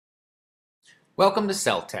Welcome to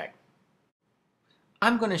cell-tek.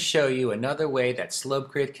 I'm going to show you another way that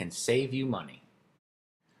SlopeGrid can save you money.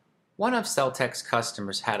 One of cell-tek's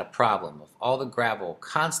customers had a problem of all the gravel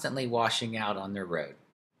constantly washing out on their road.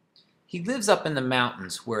 He lives up in the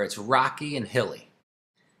mountains where it's rocky and hilly,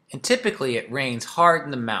 and typically it rains hard in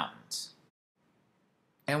the mountains.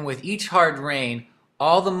 And with each hard rain,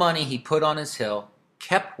 all the money he put on his hill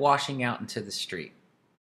kept washing out into the street.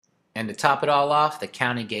 And to top it all off, the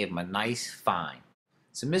county gave him a nice fine.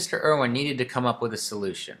 So Mr. Irwin needed to come up with a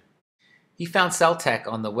solution. He found cell-tek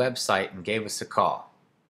on the website and gave us a call.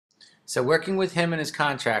 So working with him and his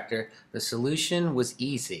contractor, the solution was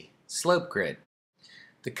easy: SlopeGrid.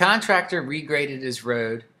 The contractor regraded his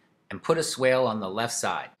road and put a swale on the left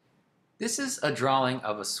side. This is a drawing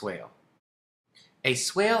of a swale. A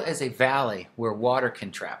swale is a valley where water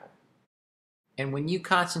can travel. And when you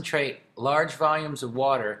concentrate large volumes of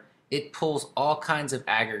water, it pulls all kinds of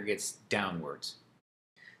aggregates downwards.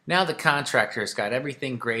 Now the contractor has got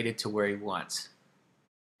everything graded to where he wants.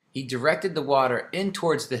 He directed the water in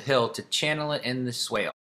towards the hill to channel it in the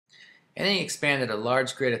swale. And then he expanded a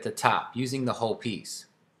large grid at the top using the whole piece.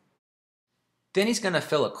 Then he's going to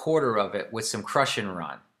fill a quarter of it with some crush and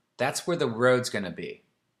run. That's where the road's going to be.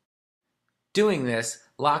 Doing this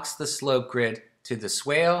locks the SlopeGrid to the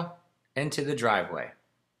swale and to the driveway.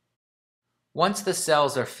 Once the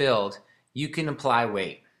cells are filled, you can apply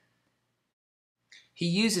weight. He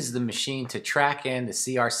uses the machine to track in the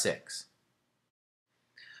CR6.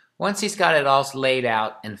 Once he's got it all laid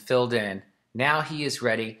out and filled in, now he is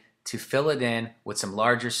ready to fill it in with some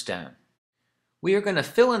larger stone. We are going to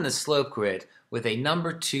fill in the SlopeGrid with a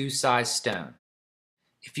number 2 size stone.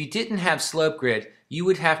 If you didn't have SlopeGrid, you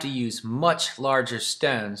would have to use much larger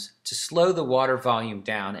stones to slow the water volume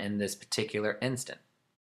down in this particular instant.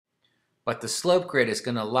 But the SlopeGrid is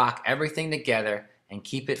going to lock everything together and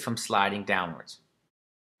keep it from sliding downwards.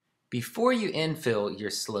 Before you infill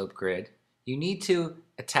your SlopeGrid, you need to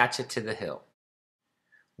attach it to the hill.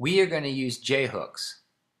 We are going to use J-hooks.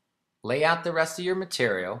 Lay out the rest of your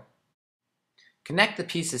material, connect the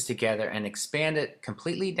pieces together and expand it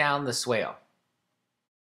completely down the swale.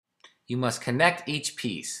 You must connect each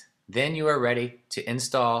piece, then you are ready to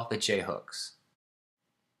install the J-hooks.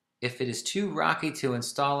 If it is too rocky to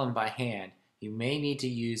install them by hand, you may need to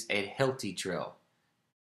use a Hilti drill.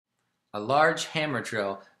 A large hammer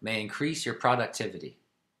drill may increase your productivity.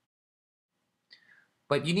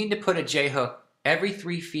 But you need to put a J-hook every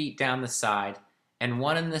 3 feet down the side and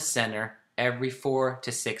one in the center every 4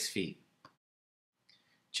 to 6 feet.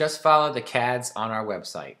 Just follow the CADs on our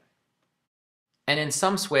website. And in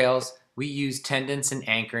some swales, we use tendons and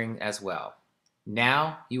anchoring as well.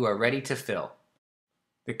 Now you are ready to fill.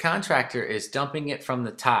 The contractor is dumping it from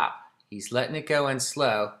the top. He's letting it go in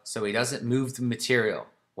slow so he doesn't move the material.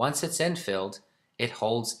 Once it's infilled, it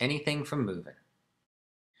holds anything from moving.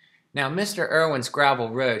 Now Mr. Irwin's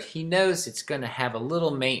gravel road, he knows it's going to have a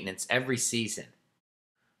little maintenance every season.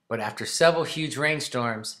 But after several huge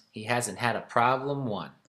rainstorms, he hasn't had a problem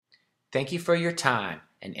one. Thank you for your time,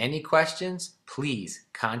 and any questions, please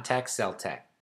contact cell-tek.